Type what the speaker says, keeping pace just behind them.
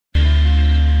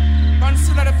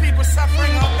people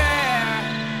suffering out there.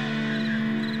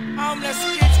 Homeless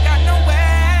kids got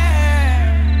nowhere.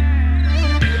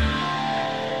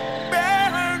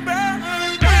 Burn, burn,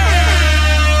 burn.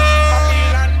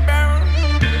 Babylon burn.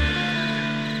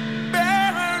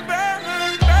 Burn, burn,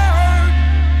 burn.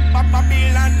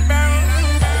 Babylon burn.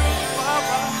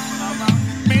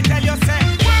 Me tell you, say,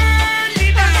 world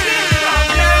leadership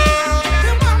problem.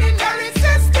 The monetary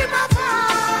system of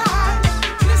all.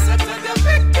 Listen to the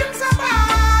victims of all.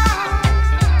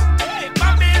 Hey,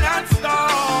 Babylon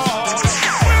store.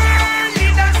 World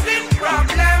leadership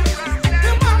problem.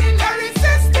 The monetary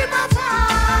system of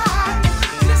all.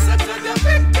 Listen to the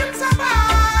victims of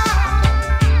all.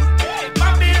 Hey,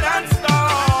 Babylon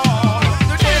store.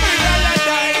 Today we all a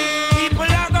die.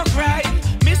 People are gonna cry.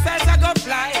 Missiles are gonna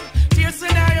fly. Tears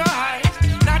in your eyes.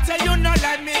 Not tell you no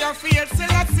like me or fear.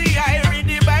 Still I see I read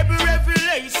the Bible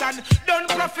revelation. Don't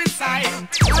prophesy.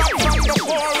 Rock from the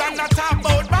poor and not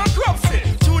about bankruptcy.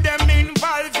 To them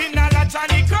involved in a lot of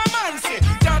necromancy.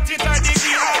 Dirty to the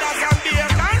killers and be a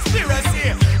conspiracy.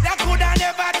 That could have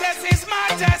never test his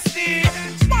majesty.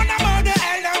 What about the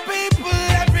elder people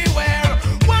everywhere?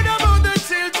 What about the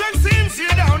children? Seems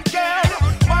you don't care.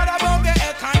 What about the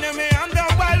economy and the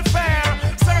welfare?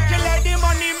 Circulate the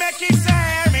money, make it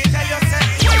share. Me tell you, say,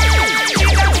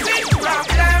 leadership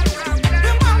problem.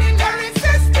 The monetary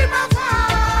system of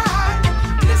all.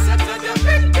 Listen to the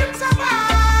victims of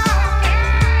all.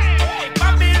 Hey,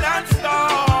 Babylon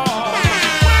store.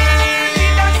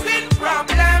 Leadership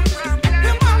problem.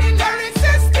 The monetary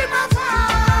system of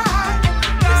all.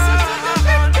 Listen to the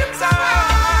victims of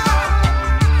all.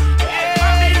 Hey,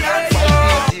 Babylon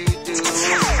store.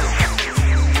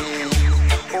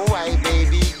 Oh, why,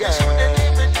 baby girl?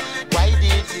 Why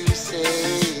did you say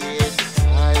it?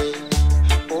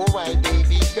 Oh, why,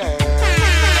 baby girl?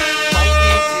 Why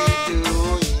did you do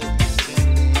it?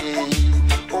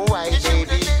 Oh, why,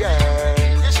 baby girl?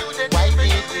 Why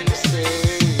did you say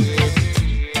it?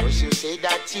 Cause you say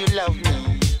that you love me.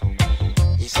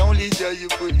 It's only joy you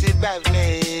put it back me.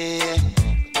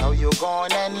 Now you're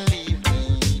gone and leave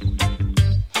me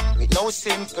with no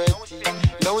sympathy,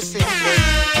 no sympathy.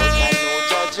 But I know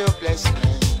God you bless me,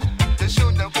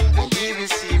 and He will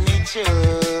see me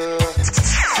through.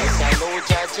 Yes, I know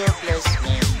God you bless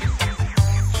me,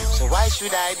 so why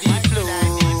should I be blue?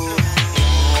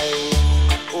 Why,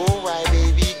 oh why,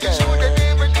 baby girl?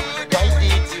 Why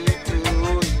did you do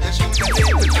it?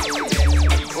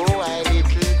 Oh why,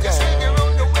 little girl?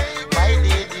 Why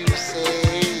did you say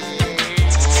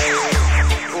it?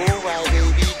 Oh why,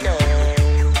 baby girl?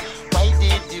 Why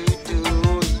did you do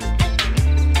it?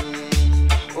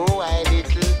 Oh why,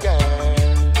 little girl?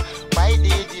 Why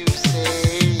did you say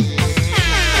it?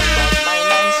 But my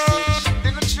man stitch,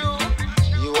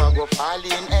 you are go fall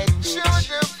in a ditch.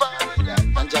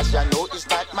 And just you know it's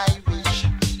not my wish.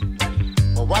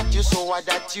 But what you sow, what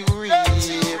that you reap.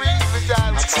 After I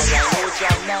know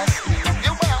you're nasty.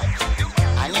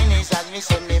 And in His hand, me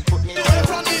say me put me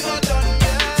From me not done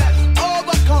yet.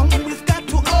 Overcome, we've got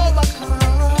to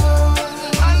overcome.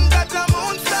 And that the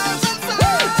moon stars and sun.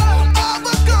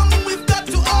 Overcome, we've got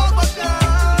to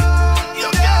overcome. You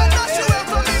can't dash away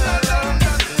from me not done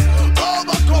yet.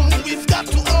 Overcome, we've got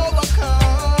to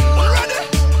overcome. Ready?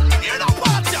 Hear the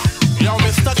part, yeah. Yo,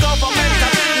 Mr. Government, I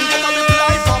didn't get a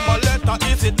reply from a letter.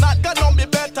 Is it not gonna be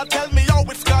better? Tell me how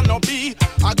it's gonna be.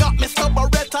 I got Mr.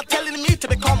 Beretta telling me to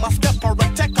become a step or a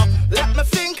taker. Let me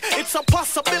think, it's a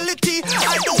possibility.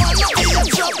 I don't wanna be a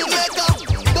troublemaker,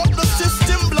 but the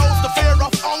system blows the fear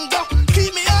of hunger.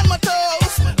 Keep me on my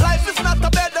toes. Life is not a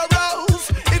bed of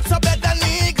rose, it's a bed of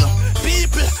nigga.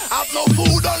 People have no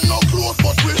food and no clothes,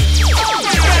 but we've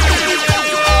got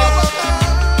to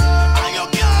overcome. And you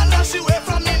can't dash away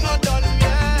from me, not done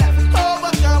yet.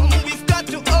 Overcome, we've got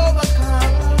to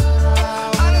overcome.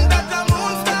 And that the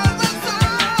moon stars and sun.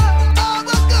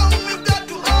 Overcome, we've got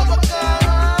to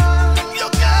overcome. You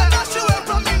can't dash away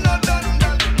from me, not done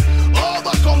yet.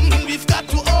 Overcome, we've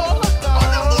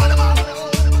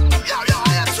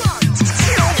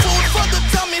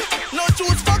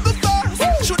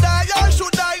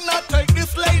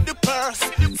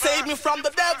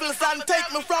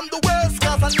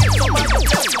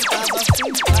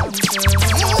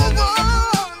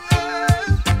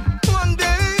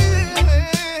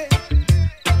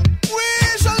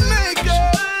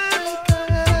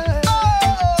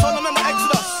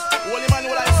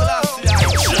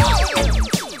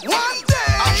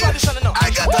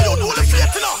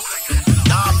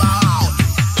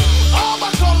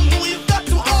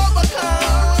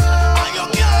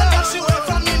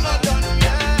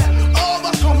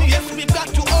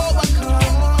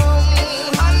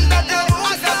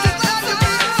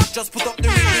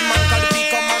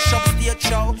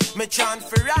chant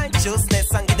for righteousness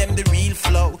and give them the real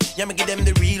flow. Yeah, me give them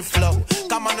the real flow.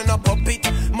 Come on a puppet,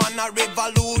 man a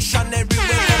revolution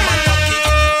everywhere from my pocket.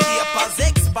 Papers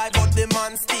expire but the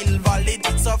man still valid.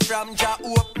 So from Jah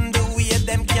open the way,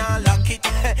 them can't lock it.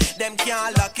 Them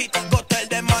can't lock it. Go tell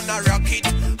them man a rock it.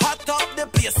 Hot up the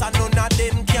place and none of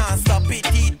them can't stop it.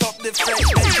 Heat up the fresh,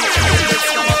 then the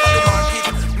come up on the market.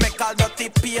 Make all dirty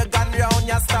pagan round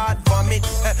ya start vomit.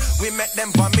 We make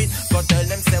them vomit. Go tell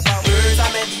them say what words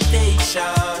of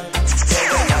meditation.